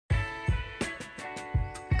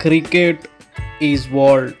Cricket is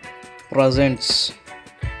World presents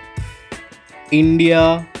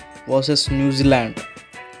India vs New Zealand,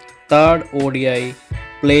 third ODI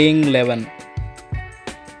playing 11.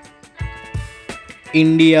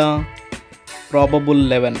 India probable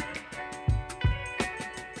 11.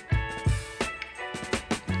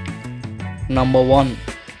 Number 1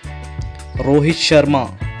 Rohit Sharma,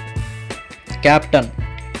 captain.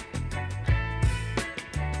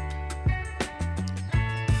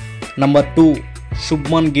 Number 2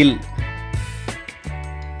 Shubman Gill.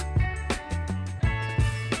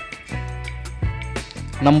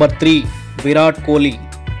 Number 3 Virat Kohli.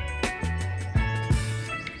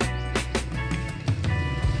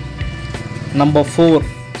 Number 4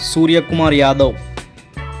 Suryakumar Yadav.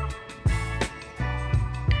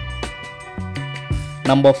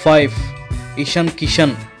 Number 5 Ishan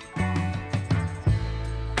Kishan.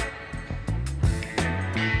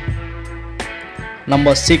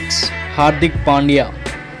 Number 6 Hardik Pandya.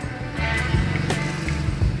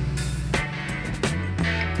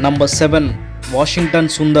 Number 7 Washington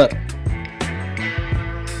Sundar.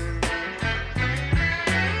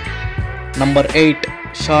 Number 8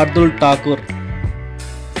 Shardul Thakur.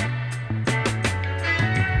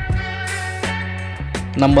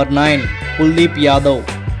 Number 9 Kuldeep Yadav.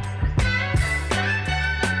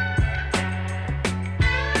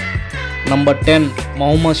 Number 10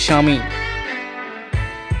 Mohammad Shami.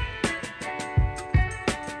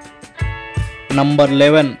 Number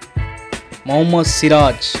 11 Mohammad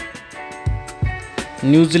Siraj.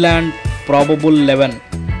 New Zealand probable 11.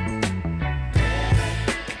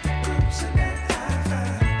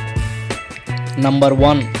 Number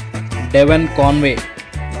 1 Devon Conway.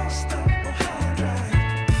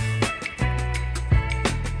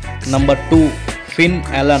 Number 2 Finn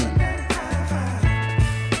Allen.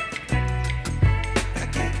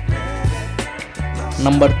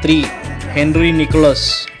 Number 3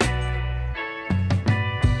 Nicholls.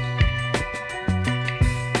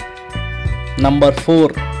 Number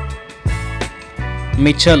 4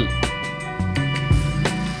 Mitchell.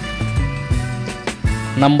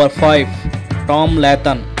 Number 5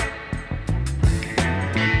 Latham.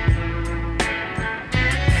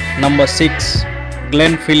 Number 6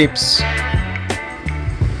 Phillips.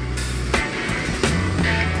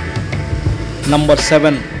 Number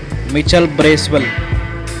 7 Bracewell.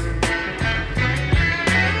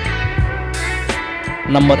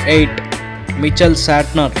 Number 8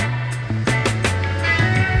 Santner.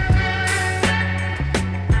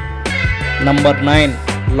 Number 9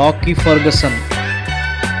 Lockie Ferguson.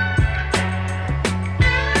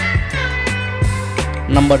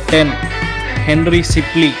 Number 10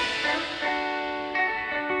 Shipley.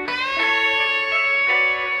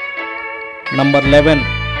 Number 11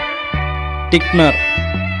 Tickner.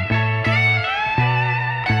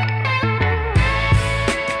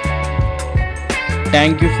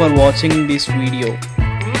 Thank you for watching this video.